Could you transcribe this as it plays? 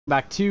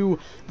back to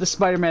the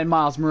Spider-Man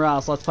Miles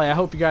Morales Let's Play. I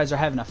hope you guys are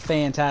having a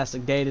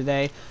fantastic day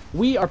today.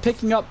 We are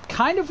picking up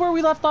kind of where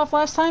we left off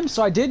last time,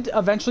 so I did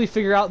eventually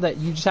figure out that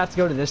you just have to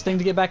go to this thing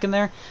to get back in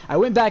there. I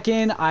went back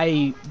in,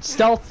 I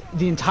stealthed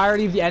the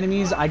entirety of the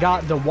enemies, I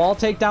got the wall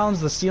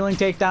takedowns, the ceiling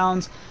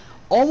takedowns,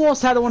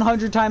 almost had a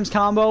 100 times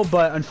combo,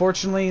 but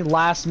unfortunately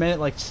last minute,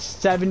 like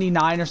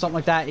 79 or something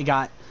like that, it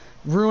got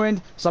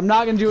ruined, so I'm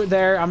not going to do it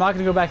there. I'm not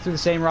going to go back through the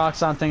same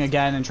Roxxon thing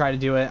again and try to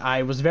do it.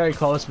 I was very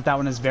close, but that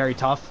one is very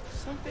tough.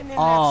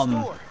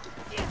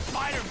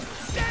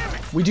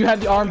 We do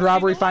have the armed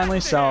robbery finally,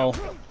 so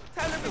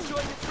time to rejoin your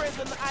friends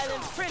on the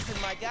island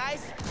prison, my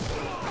guys.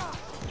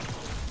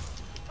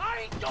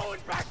 I ain't going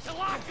back to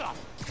lockup.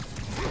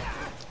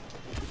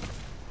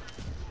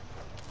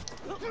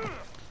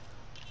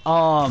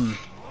 I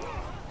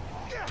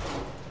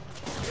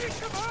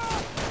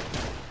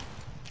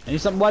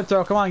need something web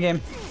throw. Come on,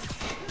 game.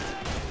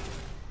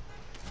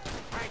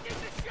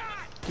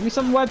 Give me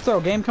some web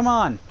throw, game. Come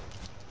on.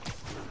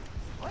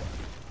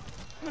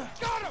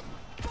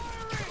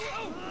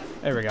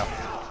 There we go.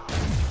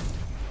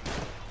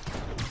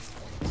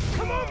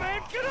 Come on,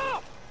 man, get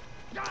up!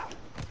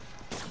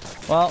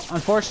 Well,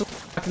 unfortunately,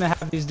 I'm not gonna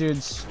have these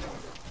dudes.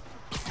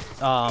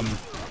 Oh,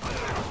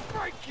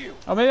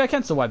 maybe I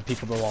can still web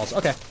people to the walls.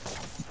 Okay.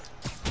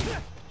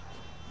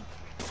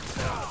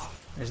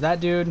 There's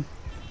that dude.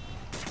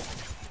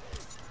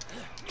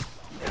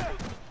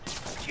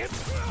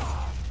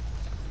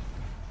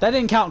 That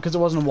didn't count because it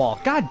wasn't a wall.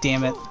 God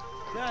damn it.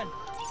 None.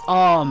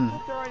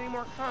 Hope there are any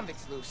more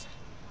convicts loose.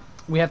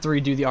 We have to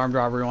redo the armed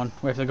robbery one.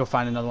 We have to go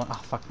find another one.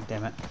 Oh, fucking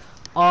damn it.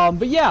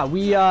 But yeah,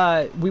 we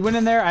went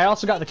in there. I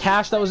also got the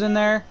cash that was in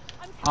there.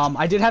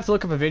 I did have to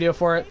look up a video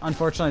for it,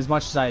 unfortunately, as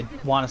much as I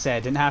want to say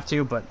I didn't have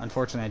to, but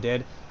unfortunately I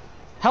did.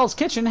 Hell's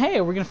Kitchen. Hey,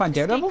 are we gonna find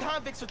Daredevil?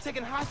 Convicts are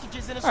taking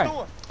hostages in a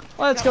store.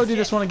 Well, let's go do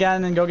this one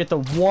again and go get the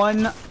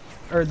one,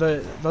 or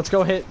the, let's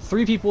go hit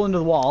 3 people into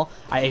the wall.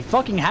 I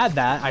fucking had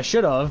that. I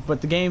should have,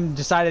 but the game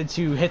decided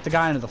to hit the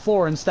guy into the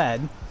floor instead,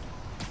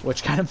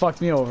 which kind of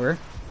fucked me over.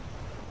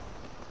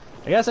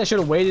 I guess I should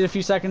have waited a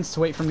few seconds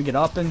to wait for him to get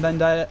up and then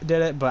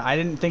did it, but I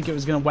didn't think it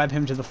was going to web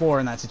him to the floor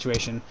in that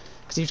situation,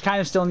 because he was kind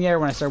of still in the air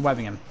when I started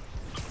webbing him.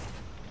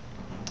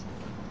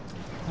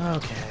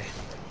 Okay.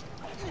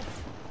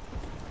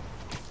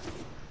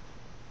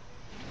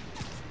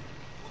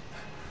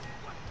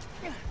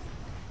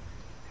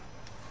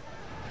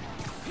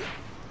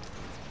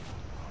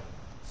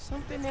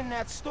 Something in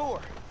that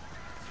store.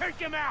 Take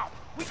him out!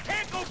 We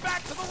can't go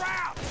back to the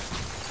route!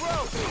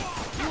 Bro,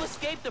 you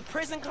escaped the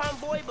prison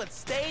convoy but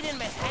stayed in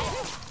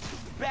Manhattan?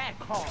 Bad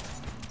call.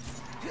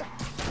 He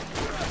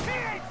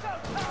ain't so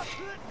tough.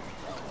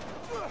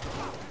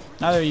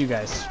 Neither are you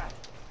guys.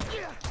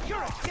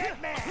 You're a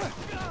dead man.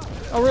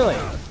 Oh, really?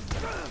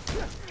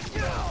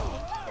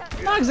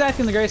 Not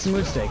exactly in the greatest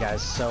mood today,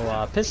 guys, so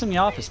pissing me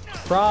off is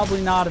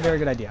probably not a very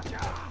good idea.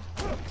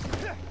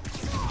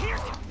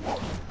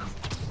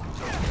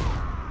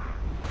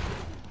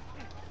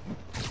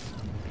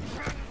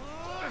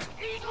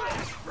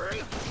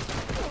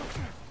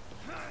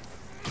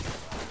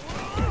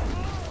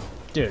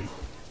 Dude.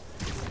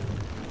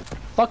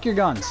 Fuck your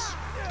guns.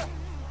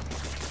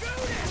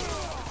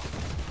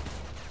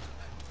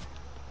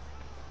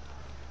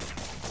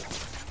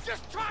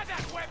 Just try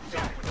that web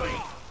shot with me.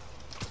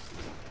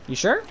 You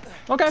sure?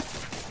 Okay.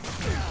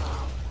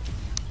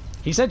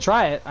 He said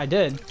try it. I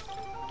did.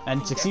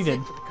 And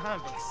succeeded.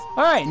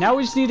 Alright, now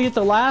we just need to get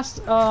the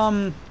last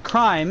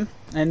crime.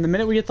 And the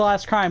minute we get the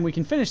last crime, we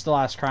can finish the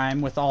last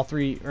crime with all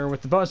 3, or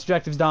with the bonus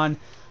objectives done.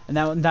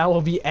 And that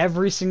will be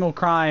every single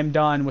crime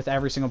done with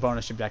every single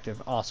bonus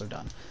objective also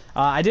done.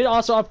 I did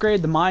also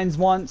upgrade the mines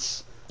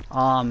once,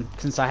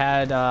 since I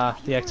had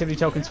the activity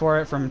tokens for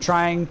it from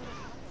trying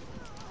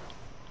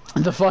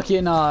the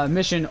fucking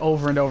mission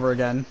over and over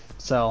again.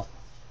 So,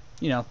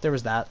 you know, there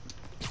was that.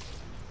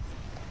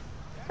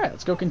 Alright,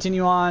 let's go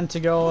continue on to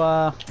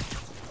go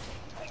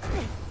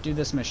do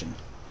this mission.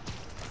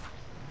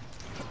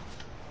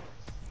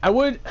 I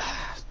would...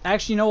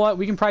 Actually, you know what?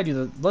 We can probably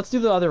do the... Let's do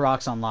the other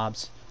Roxxon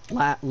labs.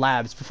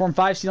 Perform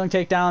 5 ceiling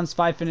takedowns,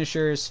 5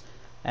 finishers,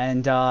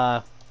 and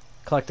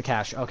collect the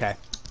cash. Okay.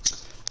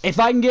 If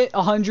I can get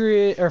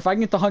 100, or if I can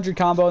get the 100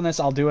 combo in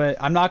this, I'll do it.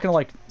 I'm not gonna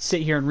like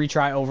sit here and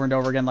retry over and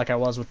over again like I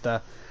was with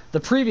the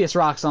previous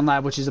Roxxon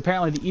lab, which is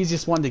apparently the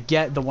easiest one to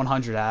get the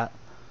 100 at.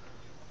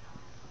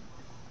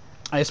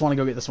 I just want to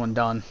go get this one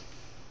done.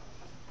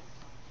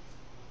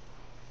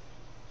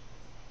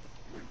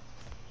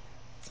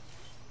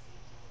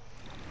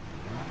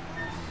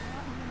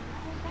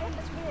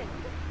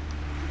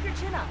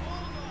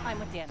 I'm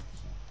with Dan.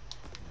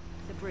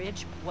 The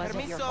bridge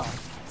wasn't your fault.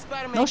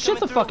 No shit,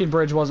 the fucking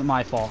bridge wasn't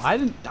my fault. I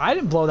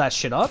didn't blow that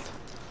shit up.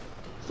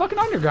 Fucking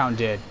Underground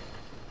did.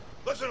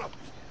 Listen up.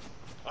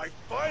 I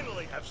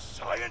finally have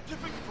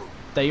scientific proof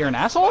that you're an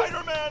asshole?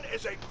 Spider-Man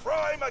is a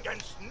crime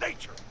against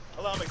nature.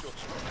 Allow me to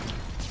explain.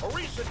 A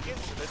recent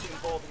incident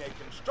involving a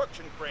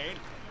construction crane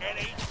and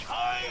a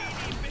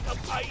tiny bit of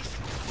ice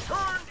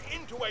turned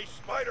into a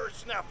spider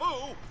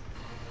snafu.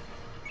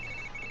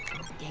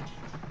 Yankee,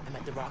 I'm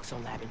at the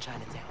Roxxon lab in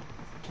Chinatown.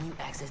 Can you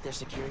access their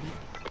security?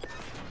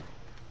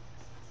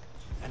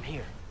 I'm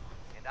here.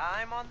 And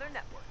I'm on their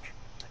network.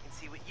 I can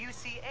see what you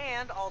see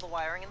and all the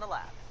wiring in the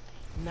lab.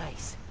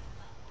 Nice.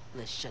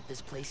 Let's shut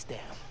this place down.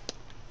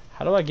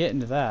 How do I get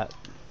into that?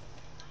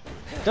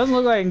 Doesn't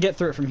look like I can get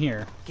through it from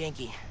here.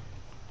 Genki,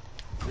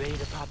 ready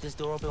to pop this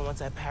door open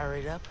once I power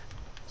it up?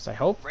 So I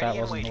hope Ready that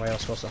and wasn't the waiting. way I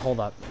was supposed to. Hold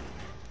up.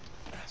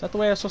 Is that the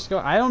way I was supposed to go?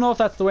 I don't know if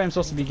that's the way I'm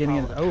supposed to be getting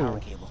in. Follow the power Oh.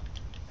 cable.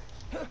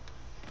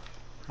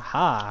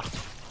 Aha.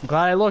 I'm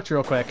glad I looked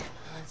real quick.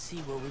 Let's see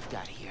what we've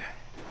got here.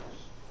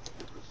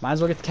 Might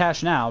as well get the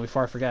cash now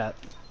before I forget.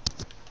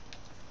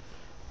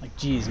 Like,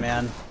 geez,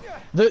 man.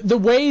 The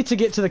way to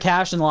get to the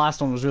cache in the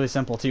last one was really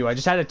simple, too. I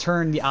just had to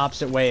turn the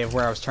opposite way of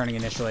where I was turning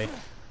initially.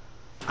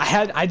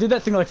 I did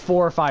that thing like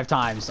 4 or 5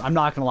 times. I'm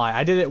not gonna lie.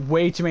 I did it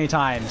way too many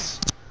times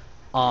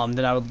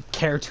than I would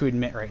care to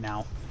admit right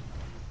now.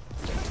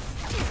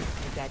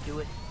 Did that do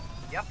it?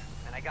 Yep,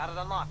 and I got it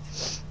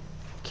unlocked.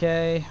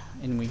 Okay,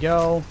 in we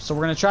go. So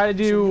we're gonna try to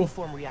Some do new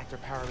form reactor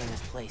power in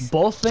this place.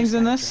 both things Just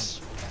in gotta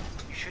this.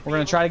 You should We're be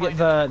gonna able try to find get it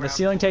the underground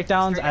ceiling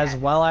takedowns straight as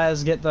ahead. well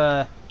as get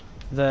the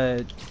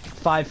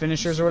 5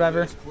 finishers or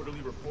whatever.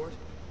 Quarterly report?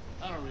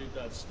 I don't read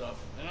that stuff,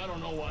 and I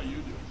don't know why you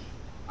do.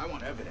 I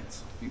want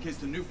evidence, in case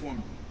the new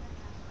form,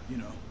 you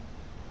know,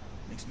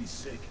 makes me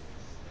sick.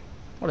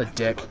 What a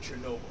dick. About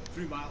Chernobyl,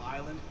 3 Mile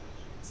Island,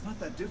 it's not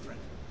that different.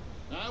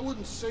 Now, I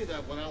wouldn't say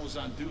that when I was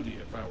on duty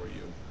if I were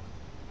you.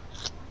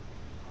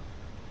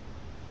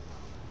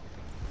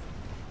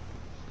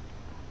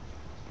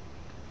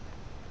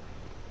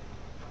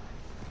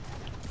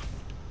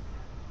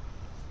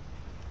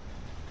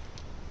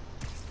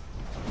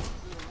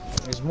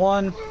 There's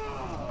one.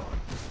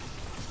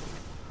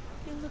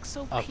 It looks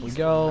so Up we peaceful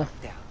go. and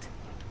knocked out.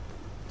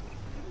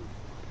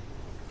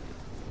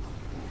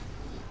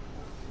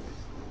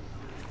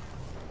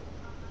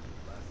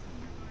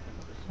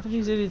 What are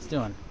these idiots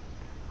doing?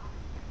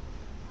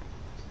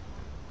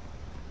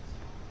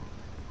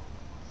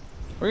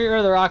 We're gonna get rid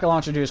of the rocket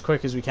launcher dude as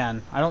quick as we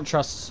can. I don't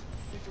trust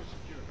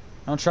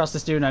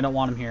this dude and I don't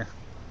want him here.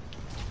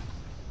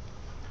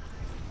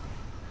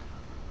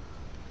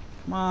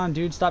 Come on,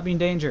 dude, stop being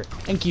danger.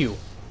 Thank you.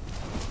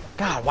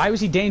 God, why was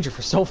he danger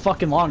for so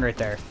fucking long right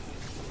there?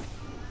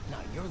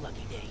 Not your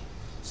lucky day.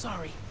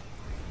 Sorry.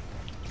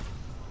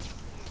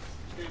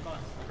 Stay by,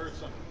 I heard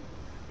something.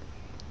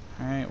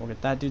 Alright, we'll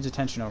get that dude's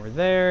attention over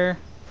there.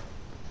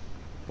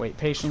 Wait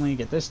patiently,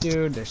 get this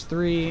dude. There's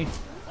 3.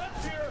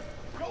 That's here!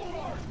 Go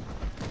hard!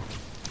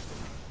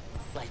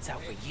 Lights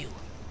out for you.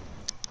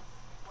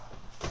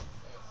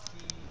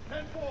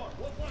 10-4,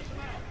 we'll flush them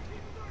out.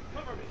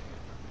 Cover me.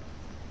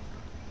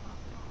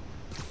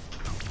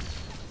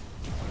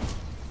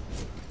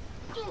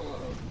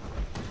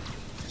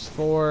 There's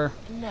 4.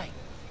 Night.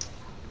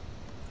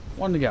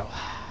 1 to go.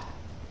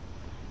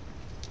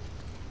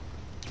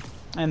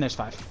 And there's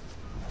 5.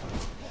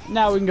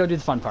 Now we can go do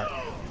the fun part.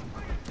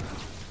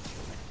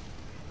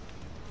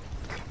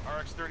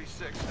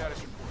 RX-36,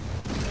 status report.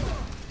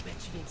 Bet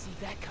you didn't see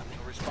that coming.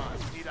 No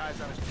response. We need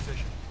eyes on his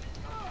position.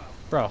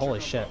 Bro,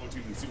 holy shit.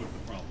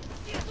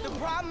 The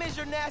problem is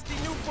your nasty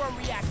new form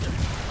reactor.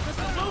 The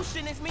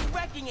solution is me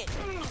wrecking it.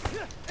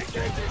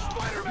 Engaging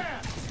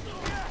Spider-Man!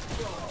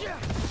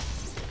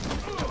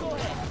 Go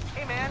ahead.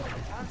 Hey man,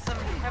 found some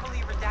heavily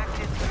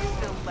redacted but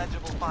still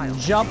legible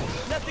files. Jump.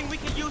 Nothing we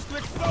can use to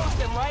expose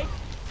them, right?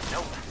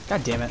 Nope.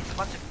 God damn it. A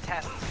bunch of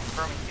tests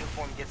confirming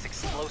Nuform gets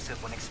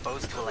explosive when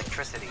exposed to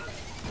electricity.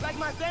 Like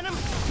my venom?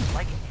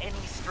 Like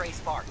any stray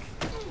spark.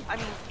 I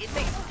mean, it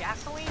makes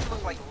gasoline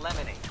look like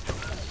lemonade.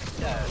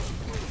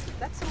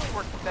 That simply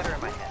worked better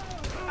in my head.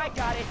 I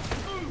got it.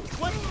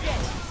 Once again,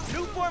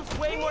 new form's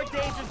way more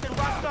dangerous than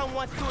Roxxon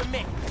wants to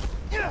admit.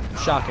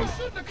 Shocking.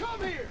 Shouldn't have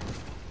come here!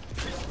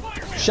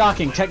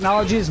 Shocking.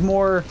 Technology is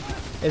more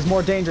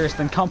dangerous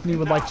than company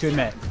would like to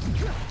admit.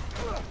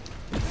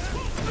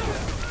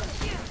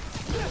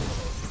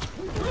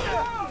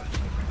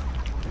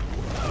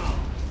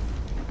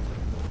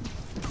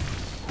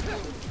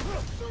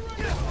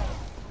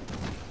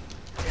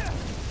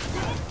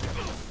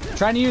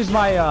 Trying to use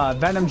my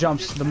venom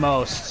jumps the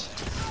most,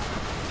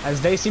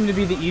 as they seem to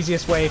be the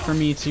easiest way for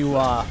me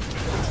to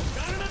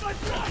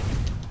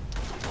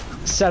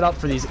set up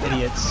for these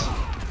idiots.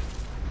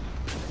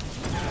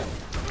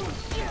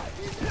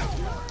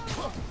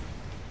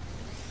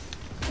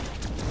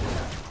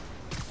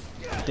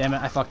 Damn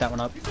it, I fucked that one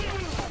up.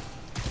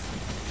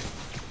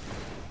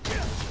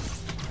 There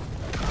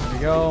we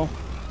go.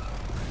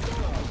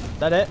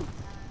 That it?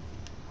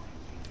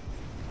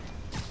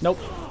 Nope.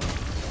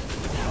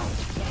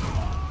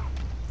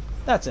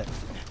 That's it.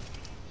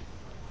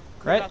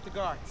 Right? Off the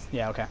guards.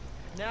 Yeah, okay.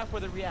 Now for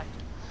the reactor.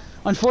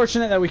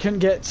 Unfortunate that we couldn't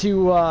get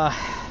to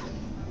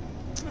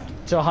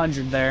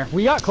 100 there.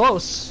 We got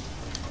close.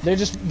 There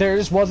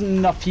just wasn't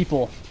enough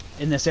people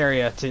in this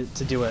area to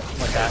do it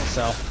like that,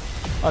 so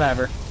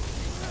whatever.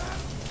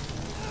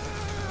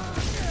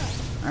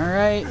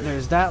 Alright,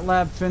 there's that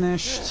lab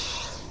finished.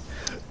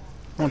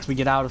 Once we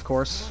get out, of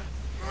course.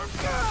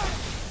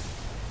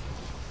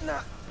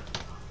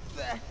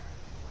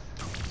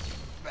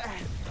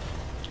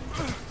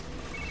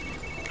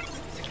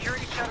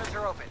 shutters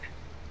are open.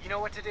 You know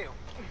what to do.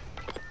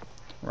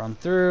 Run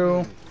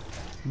through.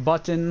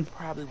 Button.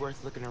 Probably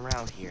worth looking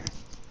around here.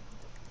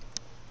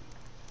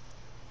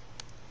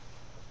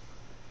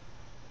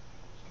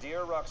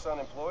 Dear Roxxon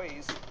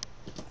employees,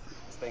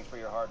 thanks for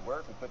your hard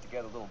work. We put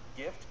together a little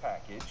gift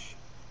package.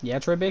 Yeah,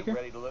 Troy Baker?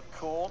 Ready to look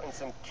cool in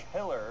some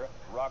killer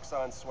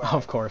Roxxon swag. Oh,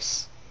 of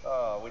course.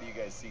 Oh, what do you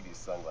guys see, these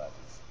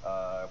sunglasses?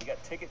 We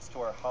got tickets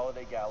to our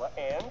holiday gala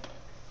and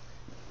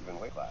even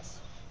weight class.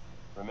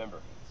 Remember,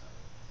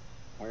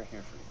 we're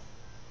here for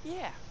you.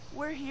 Yeah,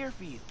 we're here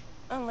for you.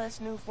 Unless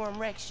Newform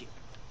wrecks you.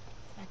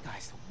 That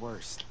guy's the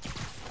worst.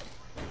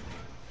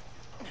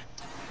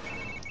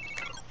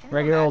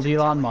 Regular old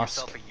Elon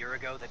Musk. Yourself a year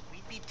ago that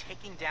we'd be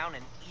taking down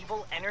an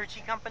evil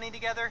energy company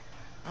together?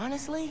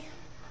 Honestly,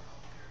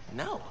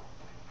 no.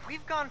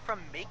 We've gone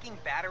from making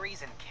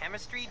batteries and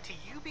chemistry to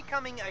you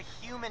becoming a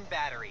human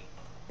battery.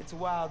 It's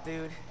wild,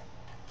 dude.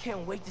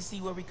 Can't wait to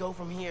see where we go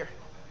from here.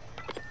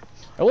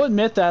 I will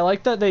admit that I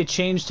like that they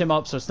changed him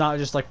up so it's not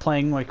just like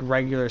playing like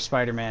regular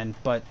Spider-Man,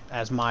 but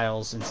as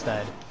Miles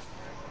instead.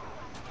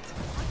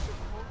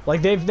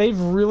 Like they've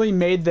really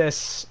made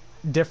this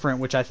different,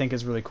 which I think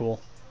is really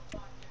cool.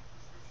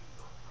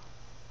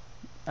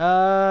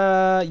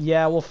 Yeah,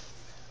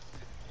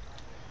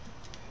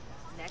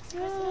 Next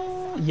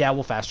Christmas? yeah,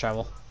 we'll fast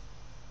travel.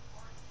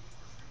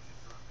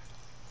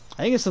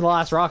 I think it's the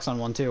last Roxxon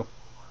one too.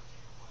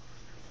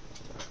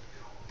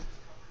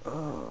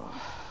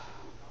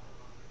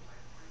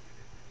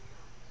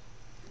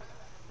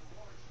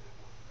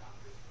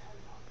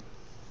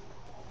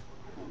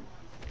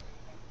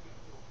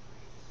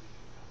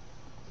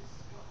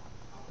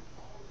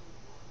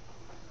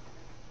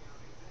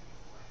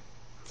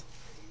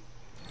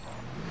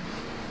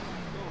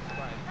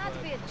 Not to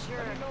be a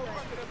jerk,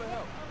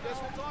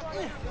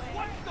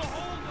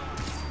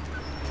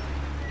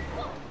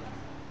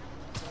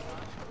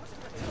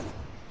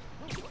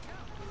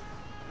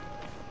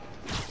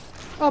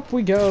 Up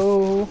we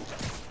go.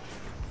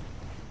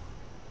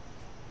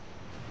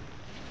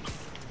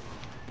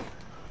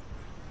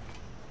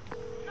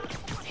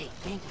 Hey,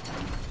 thank you.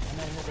 I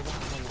got another rock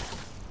on that.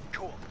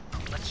 Cool.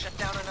 Let's shut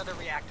down another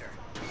reactor.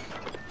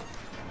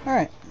 All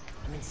right.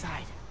 I'm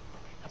inside.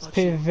 How about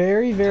Pay you?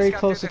 very, very Just got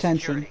close through their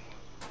attention. security.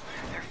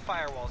 Their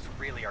firewalls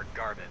really are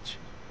garbage.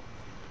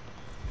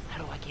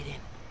 How do I get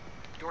in?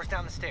 Doors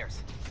down the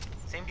stairs.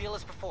 Same deal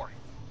as before.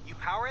 You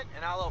power it,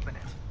 and I'll open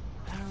it.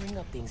 Powering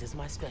up things is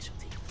my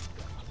specialty.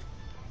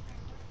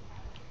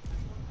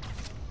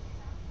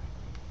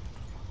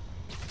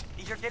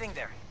 You're getting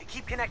there.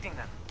 Keep connecting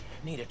them.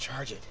 Need to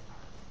charge it.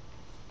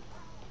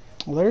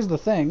 Well, there's the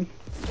thing.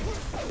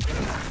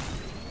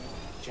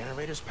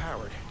 Generator's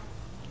powered.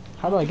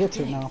 How do I get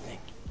to it now? Anything.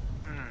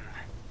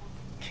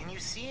 Can you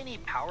see any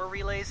power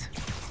relays?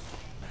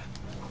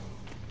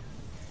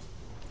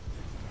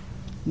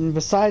 And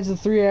besides the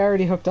 3 I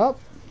already hooked up.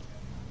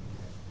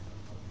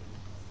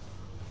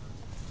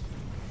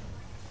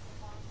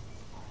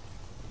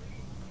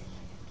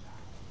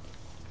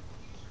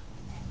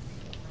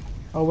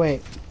 Oh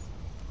wait.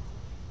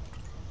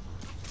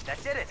 That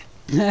did it.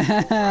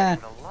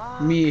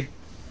 Me.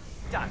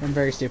 Done. I'm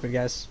very stupid,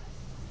 guys.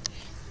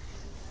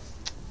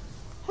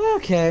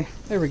 Okay,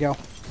 there we go.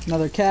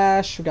 Another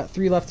cache. We got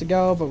 3 left to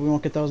go, but we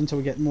won't get those until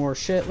we get more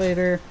shit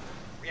later.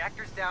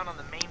 Reactor's down on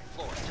the main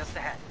floor, just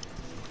ahead.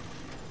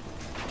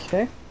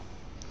 Okay.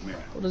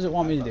 What does it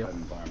want me to do? That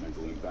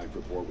environmental impact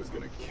report was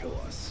gonna kill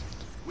us.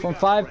 Form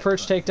 5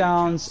 perch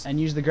takedowns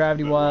and use the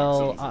gravity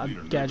well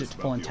gadget to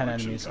pull in 10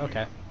 enemies.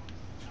 Okay.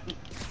 You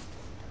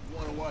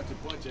wanna watch a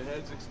bunch of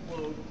heads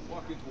explode?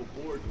 Walk into a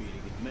board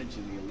meeting and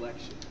mention the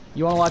election.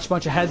 You want to watch a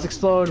bunch of heads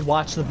explode?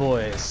 Watch The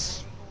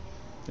Boys.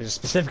 There's a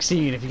specific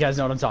scene if you guys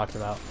know what I'm talking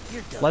about.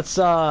 You're done.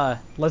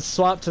 Let's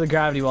swap to the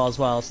gravity well as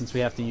well since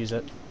we have to use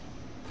it.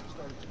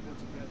 Started to put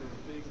together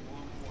a big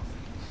long form.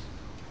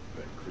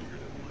 Bet Krieger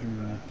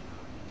didn't like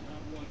that.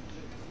 Not one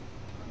bit.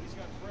 He's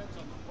got friends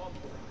on the pub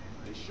board.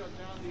 They shut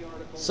down the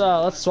article.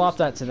 So let's swap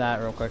that to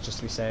that real quick just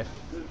to be safe.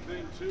 Good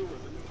thing too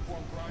with the new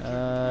form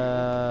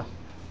project.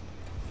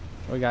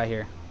 What we got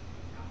here?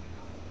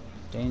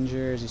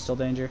 Danger. Is he still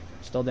danger?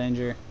 Still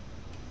danger.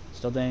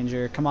 Still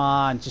danger. Come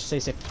on, just stay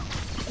safe.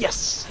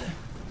 Yes.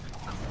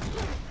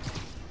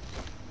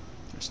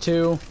 There's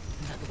 2.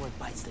 Another one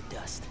bites the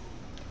dust.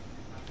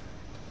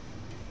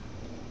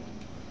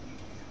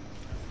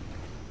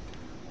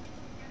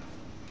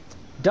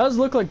 Does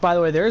look like, by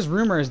the way, there's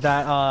rumors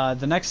that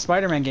the next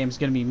Spider-Man game is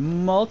going to be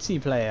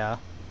multiplayer,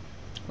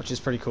 which is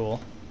pretty cool.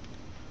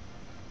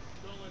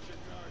 Don't let your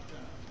guard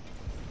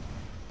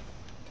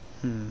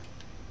down.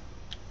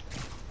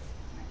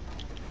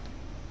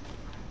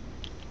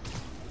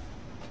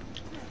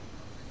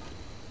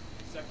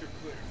 Sector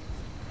clear.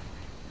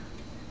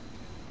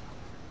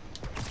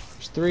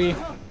 There's 3.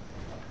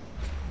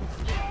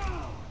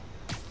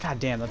 God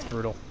damn, that's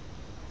brutal.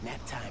 Nap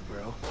time,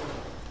 bro.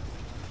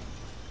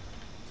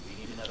 We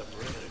need another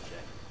perimeter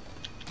check.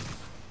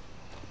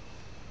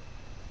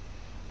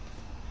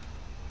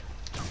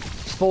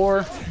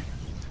 4.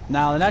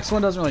 Now the next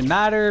one doesn't really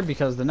matter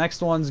because the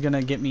next one's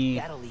gonna get me.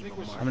 That'll leave a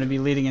mark. I'm gonna be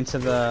leading into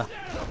the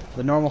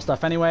normal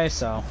stuff anyway,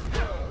 so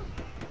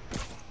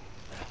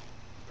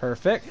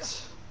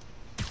perfect.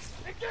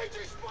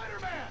 Engaging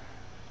Spider-Man!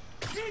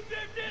 Keep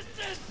their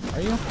distance!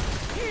 Are you?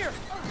 Here!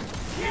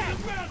 Yeah,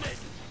 found it!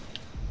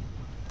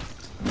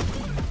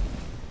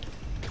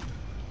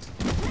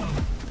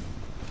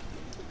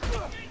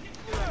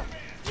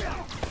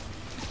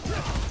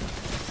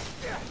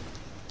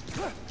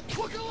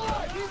 Look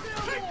alive! He's there!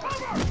 Take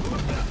cover!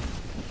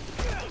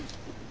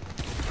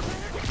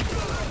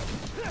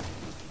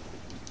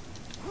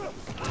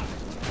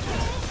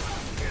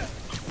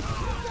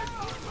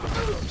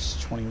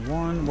 It's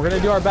 21. We're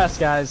gonna do our best,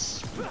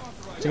 guys,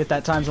 to get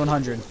that times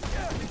 100.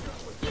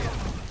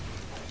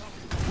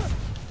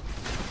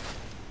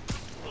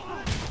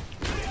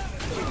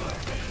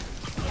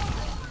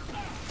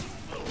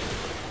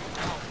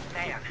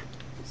 Man,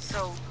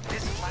 so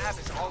this lab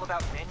is all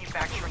about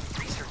manufacturing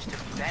research to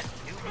invent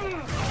new forms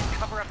and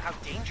cover up how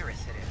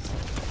dangerous it is.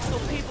 So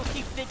people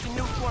keep thinking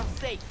new form's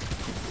safe.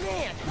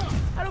 Man,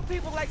 how do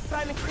people like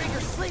Simon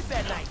Krieger sleep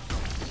at night?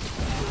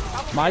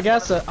 My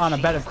guess on a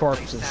bed of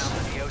corpses.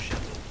 Sound in the ocean.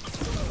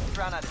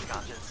 Drown out his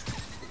conscience.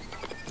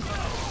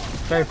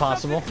 Very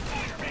possible.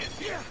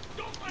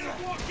 Don't let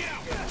him walk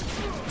out!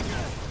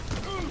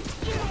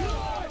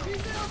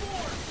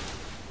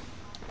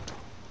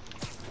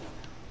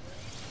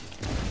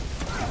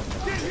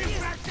 Get him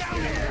back down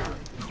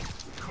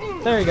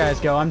here! There you guys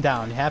go. I'm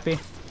down. You happy?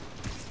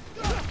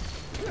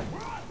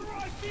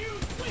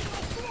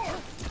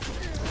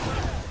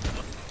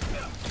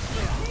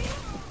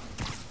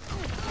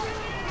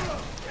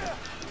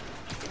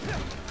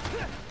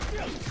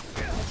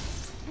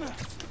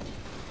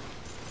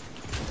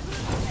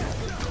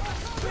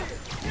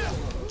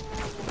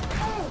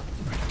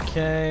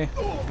 Okay.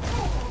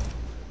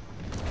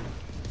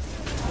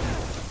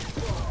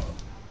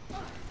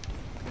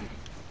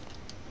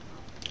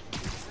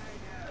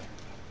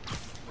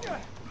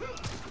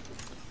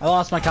 I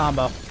lost my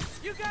combo.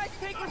 You guys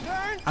taking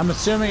turns? I'm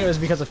assuming it was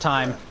because of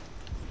time.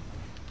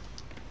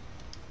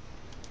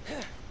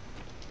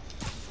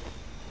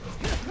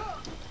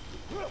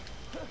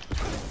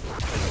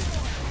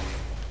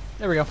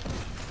 There we go.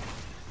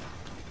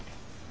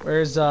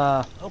 Where's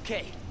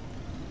Okay.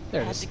 there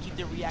I it have is. to keep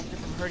the reactor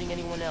from hurting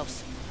anyone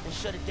else and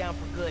shut it down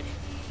for good.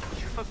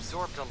 You've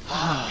absorbed a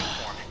lot of new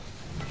form.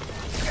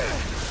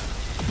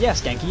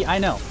 Yes, Genki, I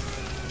know.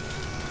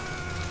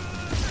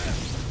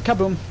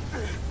 Kaboom.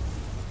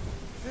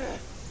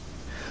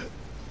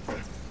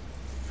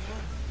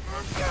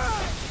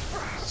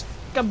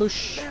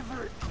 Kaboosh.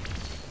 Never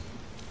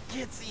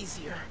gets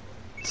easier.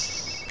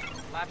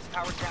 Lab's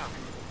powered down.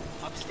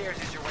 Upstairs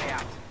is your way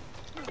out.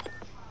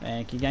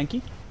 Thank you,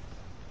 Genki.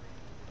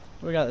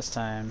 What we got this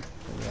time?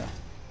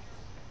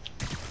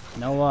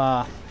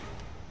 No,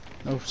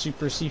 no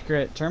super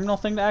secret terminal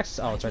thing to access?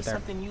 Oh, it's right There's there.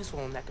 something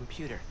useful in that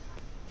computer.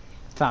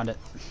 Found it.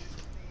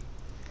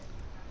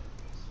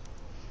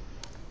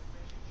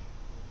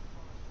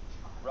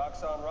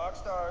 Rocks on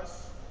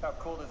Rockstars. How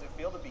cool does it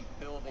feel to be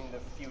building the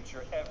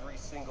future every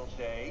single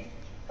day?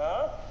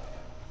 Huh?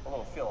 Well,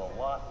 it'll feel a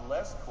lot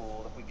less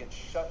cool if we get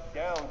shut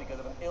down because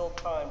of an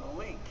ill-timed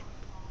leak.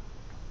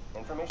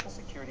 Information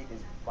security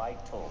is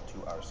vital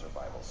to our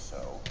survival,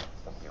 so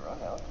from here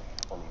on out,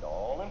 we'll need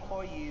all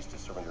employees to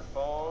surrender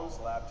phones,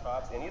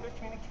 laptops, any other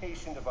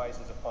communication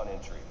devices upon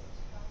entry.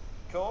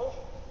 Cool?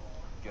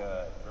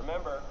 Good.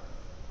 Remember,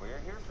 we're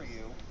here for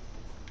you.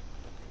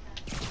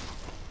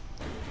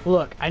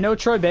 Look, I know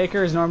Troy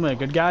Baker is normally a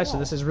good guy, so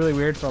this is really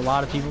weird for a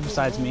lot of people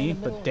besides me,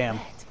 but damn.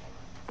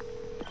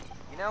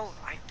 You know,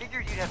 I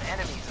figured you'd have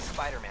enemies as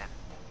Spider-Man.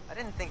 I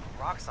didn't think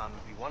Roxxon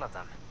would be one of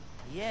them.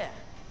 Yeah,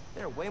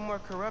 they're way more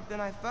corrupt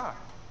than I thought.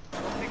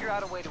 We'll figure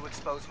out a way to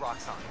expose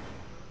Roxxon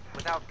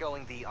without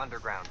going the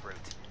underground route.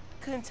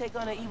 Couldn't take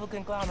on an evil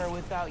conglomerate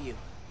without you.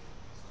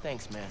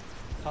 Thanks, man.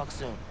 Talk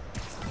soon.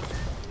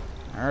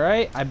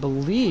 Alright, I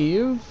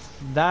believe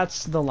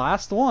that's the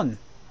last one.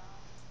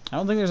 I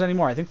don't think there's any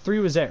more. I think 3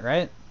 was it,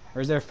 right? Or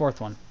is there a 4th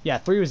one? Yeah,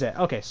 3 was it.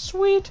 Okay,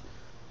 sweet.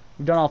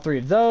 We've done all 3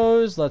 of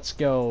those. Let's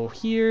go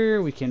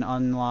here. We can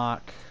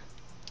unlock...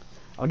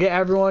 I'll make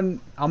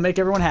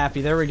everyone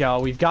happy. There we go.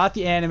 We've got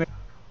the anime.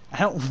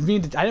 I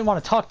didn't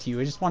want to talk to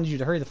you. I just wanted you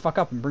to hurry the fuck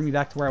up and bring me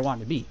back to where I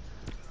wanted to be.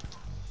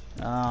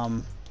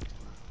 Why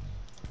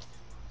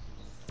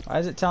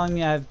is it telling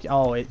me I have...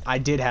 Oh, I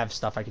did have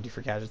stuff I could do for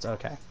gadgets.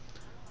 Okay.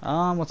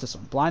 What's this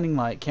one? Blinding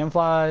light.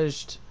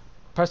 Camouflaged.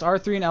 Press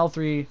R3 and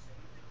L3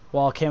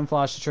 while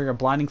camouflage to trigger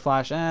blinding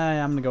flash.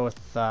 I'm gonna go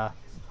with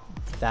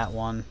that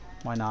one.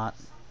 Why not?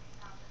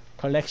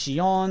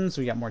 Collections.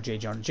 We got more J.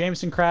 Jonah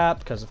Jameson crap,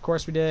 because of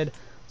course we did.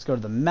 Let's go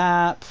to the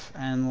map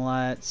and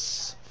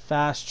let's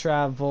fast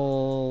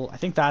travel. I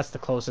think that's the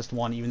closest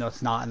one, even though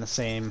it's not in the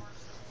same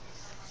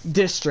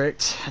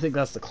district. I think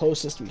that's the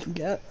closest we can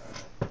get.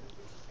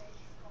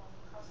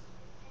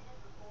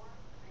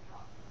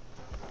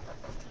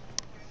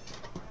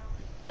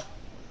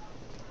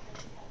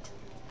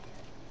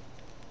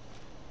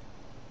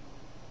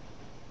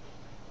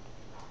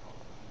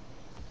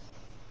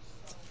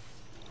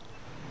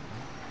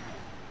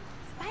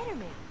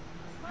 Spider-Man.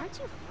 Aren't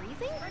you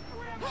freezing?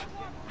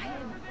 I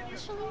am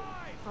officially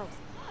frozen.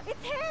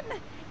 It's him!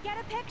 Get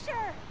a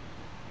picture!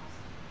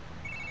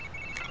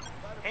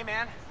 Hey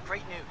man,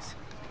 great news.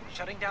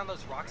 Shutting down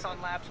those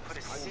Roxxon labs put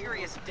a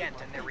serious dent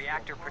in their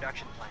reactor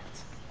production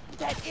plans.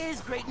 That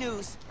is great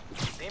news.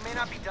 They may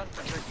not be done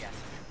for good yet,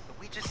 but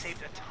we just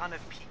saved a ton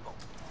of people.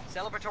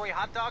 Celebratory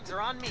hot dogs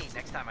are on me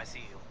next time I see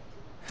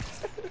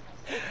you.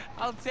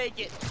 I'll take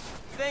it.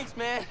 Thanks,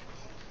 man.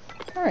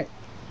 Alright.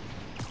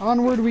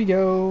 Onward we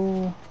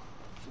go.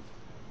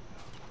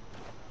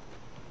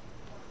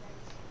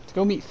 Let's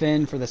go meet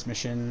Finn for this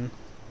mission.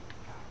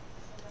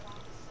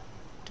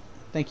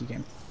 Thank you,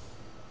 game.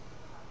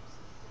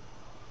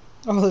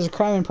 Oh, there's a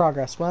crime in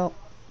progress. Well,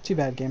 too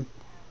bad, game.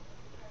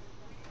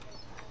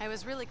 I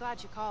was really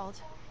glad you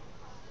called.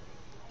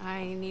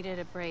 I needed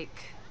a break.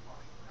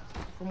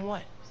 From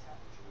what?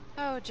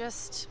 Oh,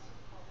 just...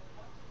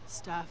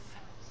 stuff.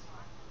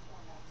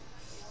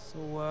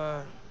 So,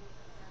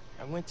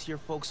 I went to your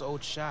folks'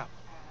 old shop.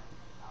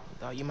 I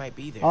thought you might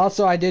be there.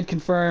 Also, I did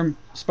confirm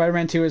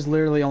Spider-Man 2 is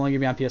literally only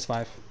going to be on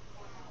PS5. It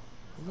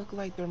looked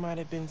like there might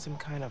have been some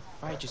kind of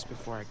fight just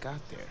before I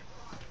got there.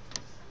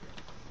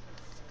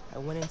 I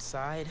went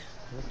inside,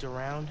 looked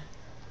around,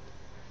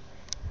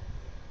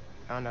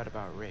 found out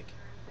about Rick.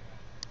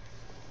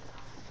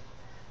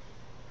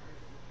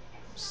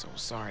 I'm so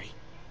sorry.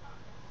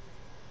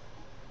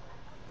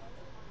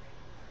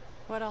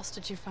 What else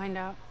did you find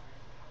out?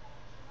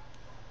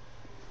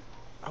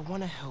 I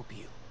want to help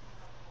you.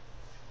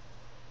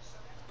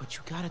 But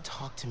you gotta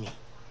talk to me.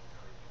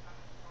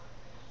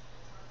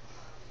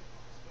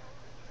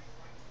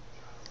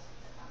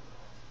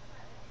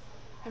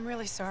 I'm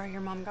really sorry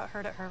your mom got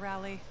hurt at her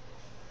rally.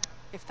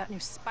 If that new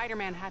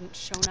Spider-Man hadn't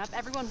shown up,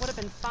 everyone would have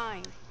been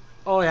fine.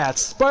 Oh yeah,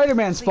 it's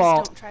Spider-Man's Please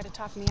fault. don't try to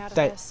talk me out of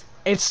that this.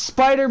 It's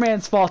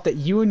Spider-Man's fault that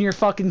you and your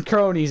fucking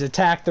cronies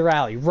attacked the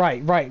rally.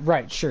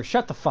 Right. Sure,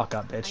 shut the fuck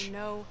up, bitch. I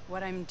know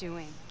what I'm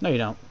doing. No, you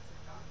don't.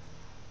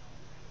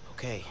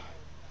 Okay.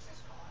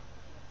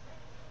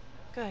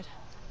 Good.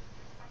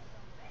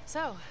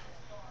 So,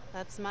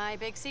 that's my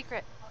big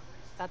secret.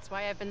 That's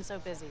why I've been so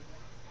busy.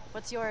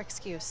 What's your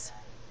excuse?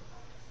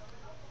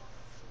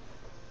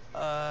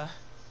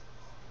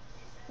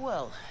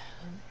 Well,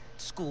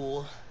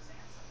 school,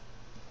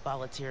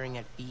 volunteering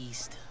at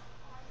Feast.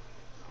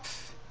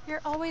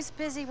 You're always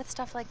busy with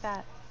stuff like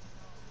that.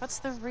 What's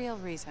the real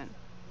reason?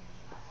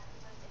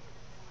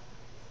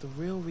 The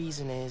real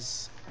reason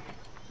is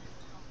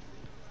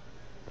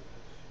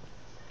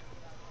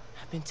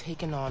I've been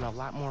taking on a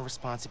lot more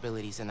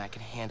responsibilities than I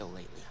can handle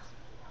lately.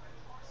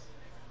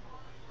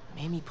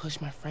 Made me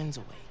push my friends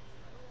away.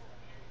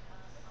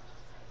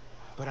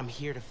 But I'm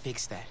here to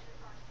fix that.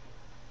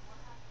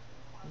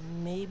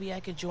 Maybe I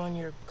could join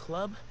your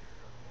club?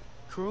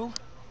 Crew?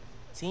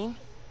 Team?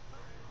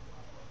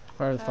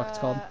 Whatever the fuck it's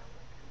called.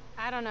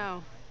 I don't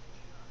know.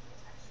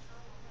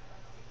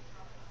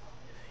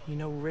 You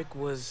know, Rick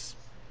was...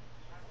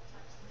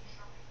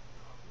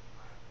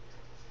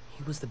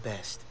 he was the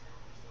best.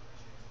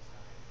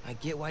 I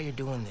get why you're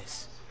doing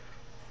this.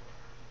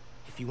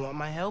 If you want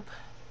my help,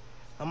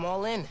 I'm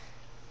all in.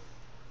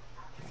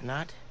 If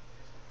not,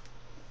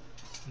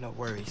 no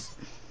worries.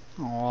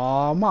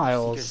 Aw,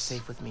 Miles. You're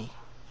safe with me.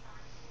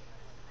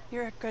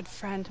 You're a good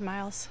friend,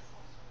 Miles.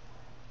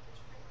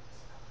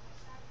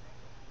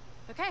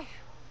 Okay,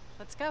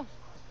 let's go.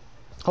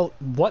 Oh,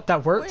 what?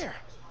 That worked? Where?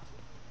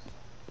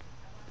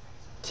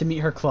 To meet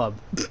her club.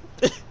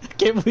 I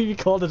can't believe you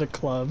called it a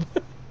club.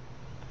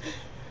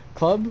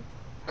 Club?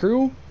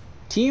 Crew?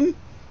 Team?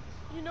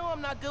 You know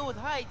I'm not good with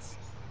heights.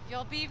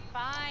 You'll be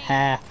fine.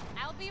 Ha.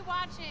 I'll be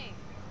watching.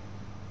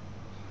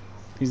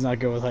 He's not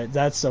good with height.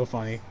 That's so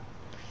funny.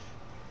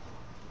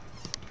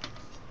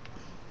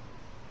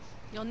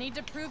 You'll need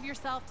to prove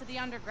yourself to the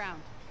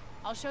underground.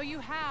 I'll show you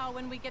how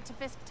when we get to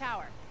Fisk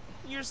Tower.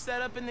 You're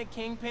set up in the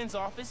Kingpin's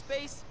office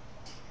space?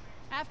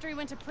 After he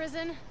went to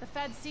prison, the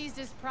Fed seized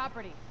his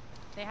property.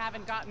 They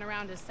haven't gotten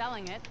around to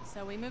selling it,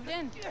 so we moved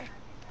in.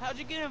 How'd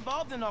you get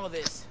involved in all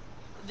this?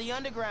 The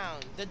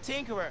underground, the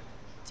Tinkerer.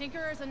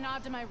 Tinkerer's a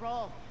nod to my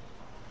role.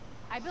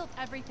 I built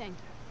everything.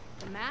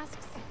 The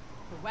masks,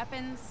 the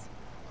weapons.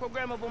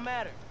 Programmable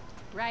matter.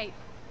 Right.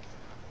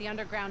 The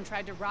underground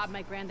tried to rob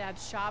my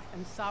granddad's shop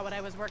and saw what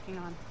I was working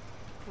on.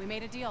 We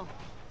made a deal.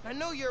 I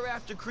know you're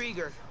after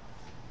Krieger,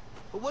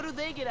 but what do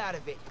they get out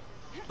of it?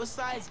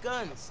 Besides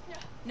guns?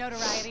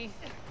 Notoriety.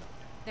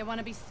 They want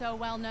to be so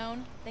well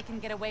known, they can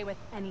get away with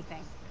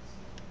anything.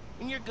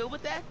 And you're good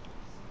with that?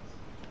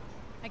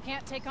 I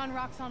can't take on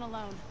Roxxon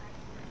alone.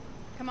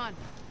 Come on.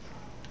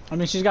 I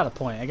mean, she's got a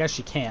point. I guess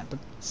she can't, but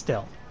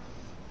still.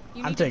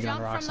 You I'm need to taking on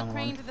jump from Roxxon the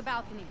crane alone. to the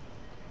balcony.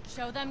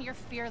 Show them you're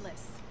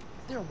fearless.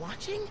 They're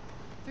watching?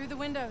 Through the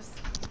windows.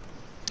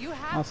 You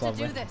have That's to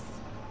lovely. do this.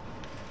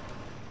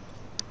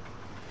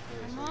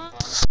 Come on.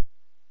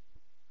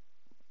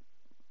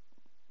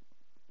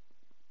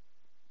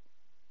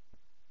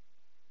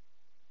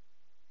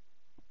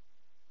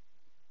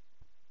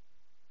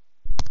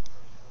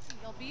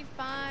 You'll be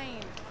fine.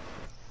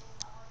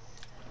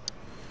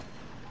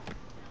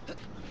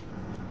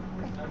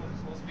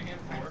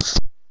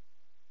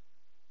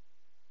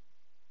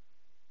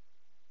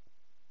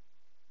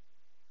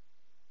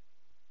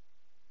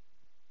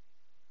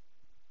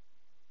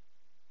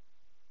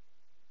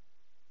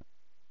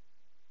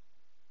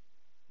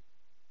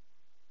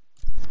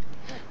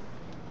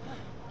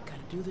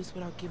 do this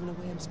without giving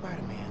away I'm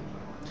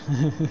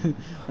Spider-Man.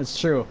 That's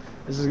true.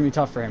 This is gonna be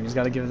tough for him. He's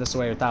got to give this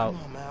away without.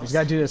 Come on, Miles. He's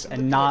got to do this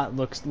and not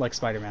look like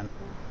Spider-Man.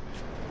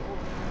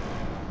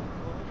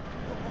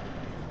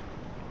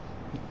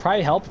 It'd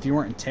probably help if you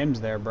weren't in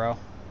Tim's there, bro.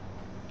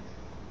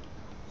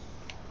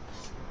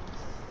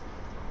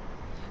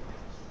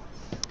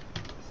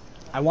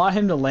 I want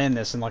him to land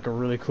this in like a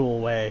really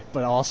cool way,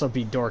 but also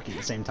be dorky at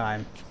the same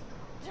time.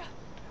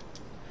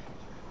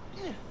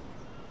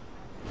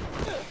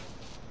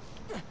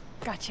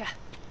 Gotcha.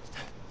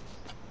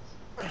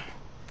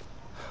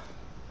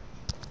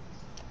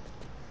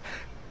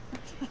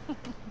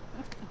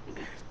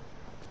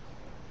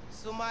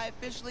 So am I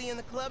officially in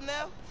the club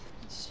now?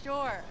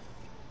 Sure.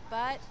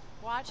 But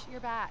watch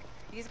your back.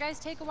 These guys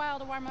take a while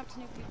to warm up to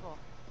new people.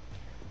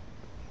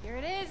 Here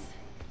it is,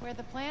 where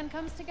the plan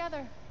comes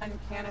together. And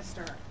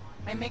canister.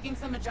 I'm making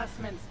some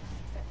adjustments.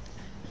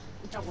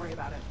 Don't worry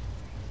about it.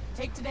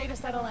 Take today to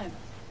settle in.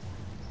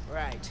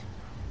 Right.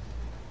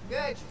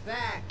 Good, you're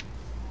back.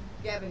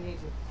 Gavin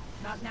needs you.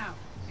 Not now.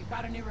 We've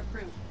got a new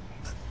recruit.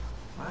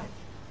 What?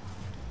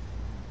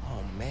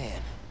 Oh,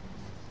 man.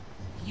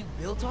 You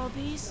built all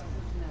these?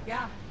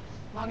 Yeah.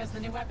 Long as the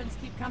new weapons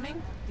keep coming,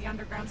 the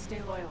underground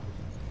stay loyal.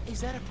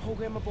 Is that a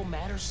programmable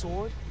matter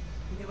sword?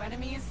 New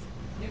enemies,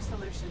 new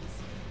solutions.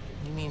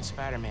 You mean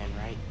Spider-Man,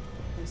 right?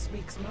 This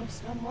week's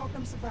most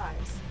unwelcome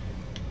surprise.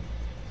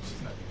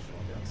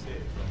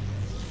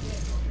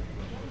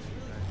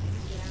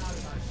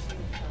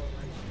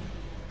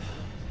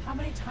 How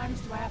many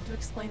times do I have to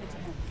explain it to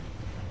him?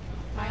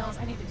 Miles,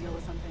 I need to deal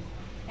with something.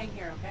 Hang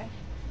here, okay?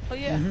 Oh,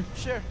 yeah,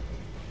 sure.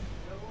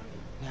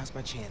 Now's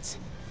my chance.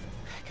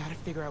 Gotta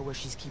figure out where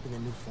she's keeping the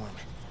new form.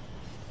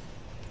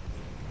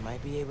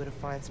 Might be able to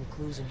find some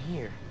clues in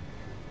here.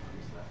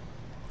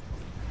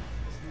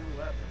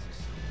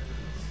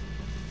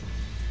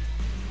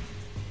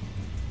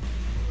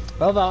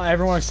 Well, though,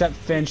 everyone except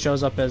Finn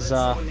shows up as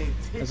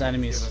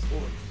enemies.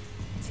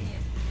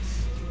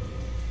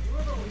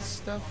 This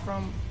stuff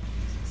from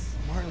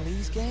Martin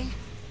Lee's gang?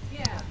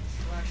 Yeah,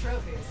 for our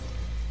trophies.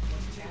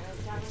 Trying to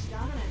establish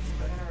dominance.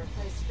 We're gonna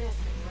replace Fisk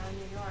and run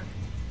New York.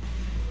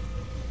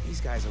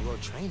 These guys are well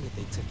trained if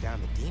they took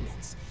down the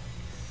demons.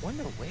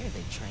 Wonder where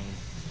they trained.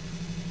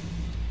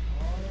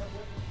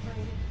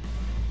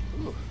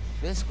 Ooh,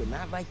 Fisk would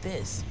not like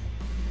this.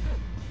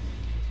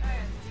 I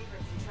had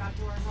secrets and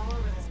trapdoors all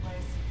over this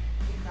place.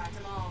 We cracked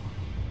them all.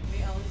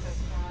 We own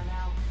Fisk from on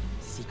out.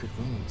 Secret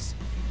rooms.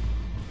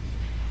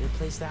 Good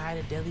place to hide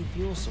a deadly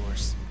fuel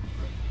source.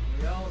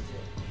 We all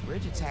did.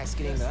 Bridge attacks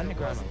getting the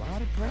underground a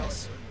lot of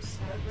press.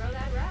 Gotta grow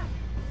that rap.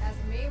 As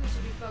for me, we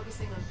should be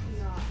focusing on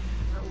PR,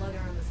 not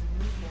lugging around this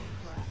new form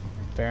crap.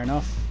 Fair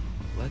enough.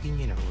 Lugging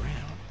it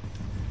around.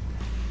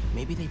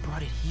 Maybe they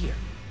brought it here.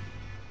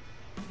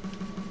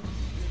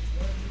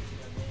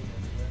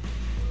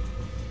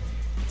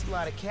 It's a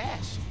lot of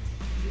cash.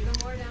 Even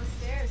more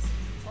downstairs.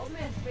 Old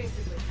man's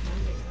basically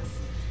funding us.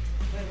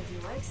 Whether he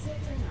likes it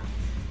or not.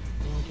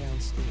 More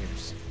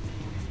downstairs.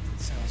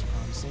 Sounds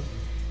promising.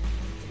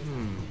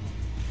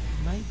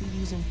 Might be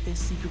using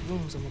Fisk's secret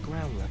rooms on the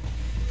ground level.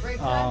 Break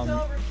time's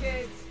over,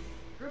 kids.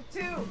 Group 2,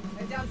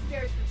 head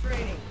downstairs for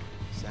training.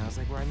 Sounds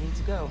like where I need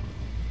to go.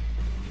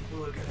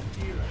 People are gonna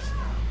fear us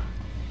now.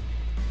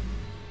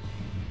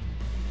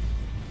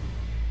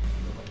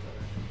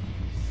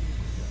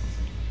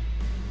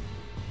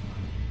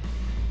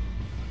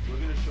 We're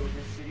gonna show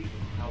this city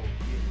how it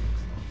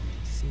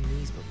is. Seen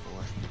these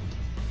before.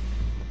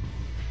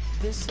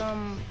 This,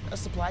 a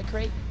supply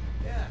crate?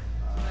 Yeah,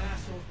 some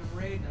asshole's been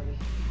raiding them.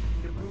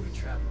 Need a booby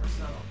trap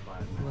ourselves.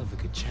 Love a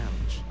good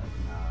challenge.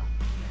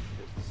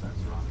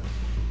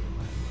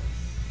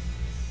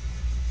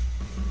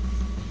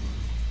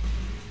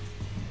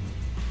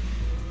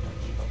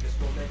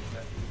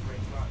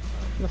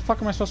 Where the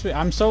fuck am I supposed to be?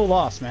 I'm so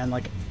lost, man.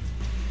 Like,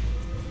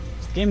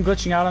 is the game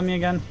glitching out on me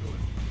again?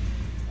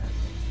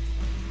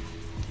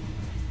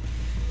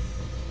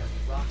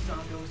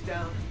 Roxxon goes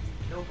down,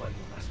 nobody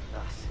will mess with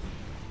us.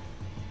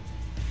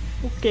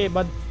 Okay,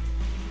 bud.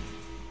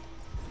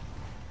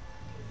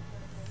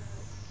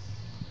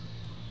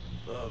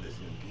 Love this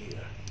new gear.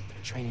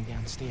 They're training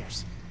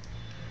downstairs.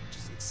 Which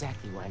is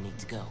exactly where I need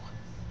to go.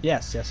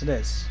 Yes, yes, it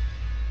is.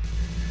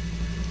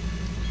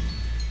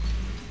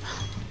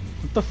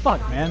 What the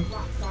fuck, man?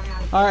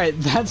 Alright,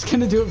 that's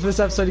gonna do it for this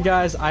episode, you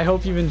guys. I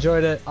hope you've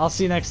enjoyed it. I'll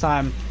see you next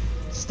time.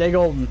 Stay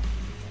golden.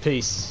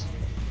 Peace.